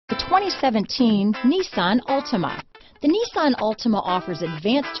2017 Nissan Altima. The Nissan Altima offers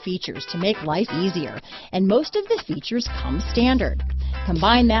advanced features to make life easier, and most of the features come standard.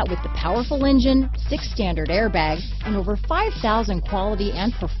 Combine that with the powerful engine, 6 standard airbags, and over 5,000 quality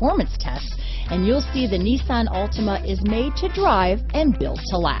and performance tests, and you'll see the Nissan Altima is made to drive and built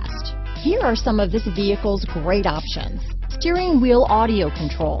to last. Here are some of this vehicle's great options: steering wheel audio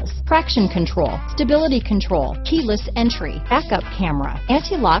controls, traction control, stability control, keyless entry, backup camera,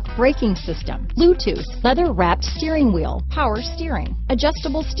 anti-lock braking system, Bluetooth, leather-wrapped steering wheel, power steering,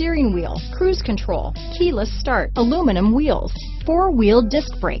 adjustable steering wheel, cruise control, keyless start, aluminum wheels, 4-wheel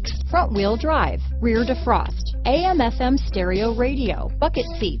disc brakes, front-wheel drive, rear defrost, AM/FM stereo radio, bucket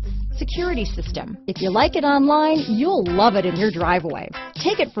seats, security system. If you like it online, you'll love it in your driveway.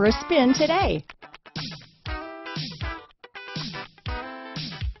 Take it for a spin today.